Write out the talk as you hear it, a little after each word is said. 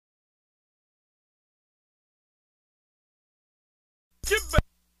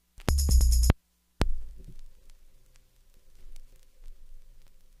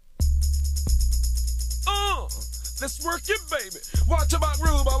let's work it, baby. Watch about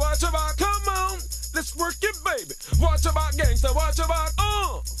Ruba, watch about, come on. Let's work it, baby. Watch about gangsta, watch about,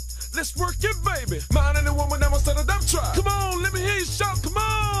 let's work it, baby. Man and the woman that must set a dump truck. Come on, let me hear you shout, come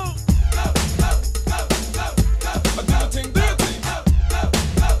on. I do the thing, do the thing.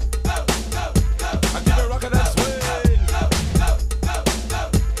 I give a rock of that swing.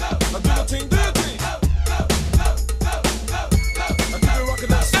 I do the thing, do the thing. I give a rock of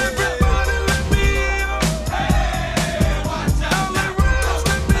that swing. Everybody let me hear. Hey, watch out. LA Rams,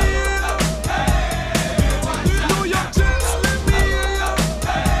 let me hear. Hey, New York Jets, let me hear.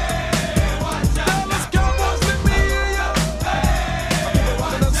 Hey, watch out. Dallas Cowboys, let me hear. Hey, I give a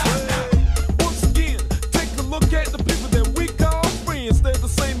rock of that swing. Once again, take a look at the people that we call friends. They're the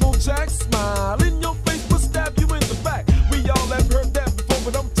same old Jack smile in your face, but stab you in the back. We all have heard that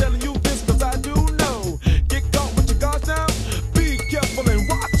before, but I'm telling you this cause I do know. Get caught with your guards down, be careful and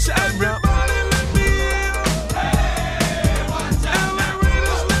watch out. Everybody let me hear. Hey, watch out. LA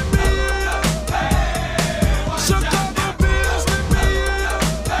Raiders, let me hear. Hey, watch out. Chicago Bears, let me hear.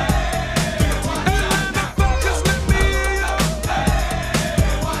 Hey, Atlanta Falcons, let me hear. Hey,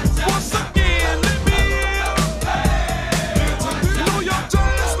 watch out. Once again, let me hear. Hey, New York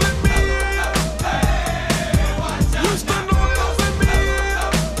Giants, let me hear. Hey, watch out. Houston Royals, let me hear.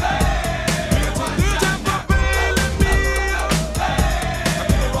 Hey, Tampa Bay, let me hear.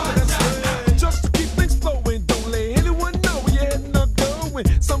 Hey, just to keep things flowing, don't let anyone know where you're heading or going.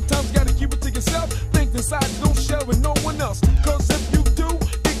 Sometimes you gotta keep it to yourself. Think inside, don't share with no one else. Cause if you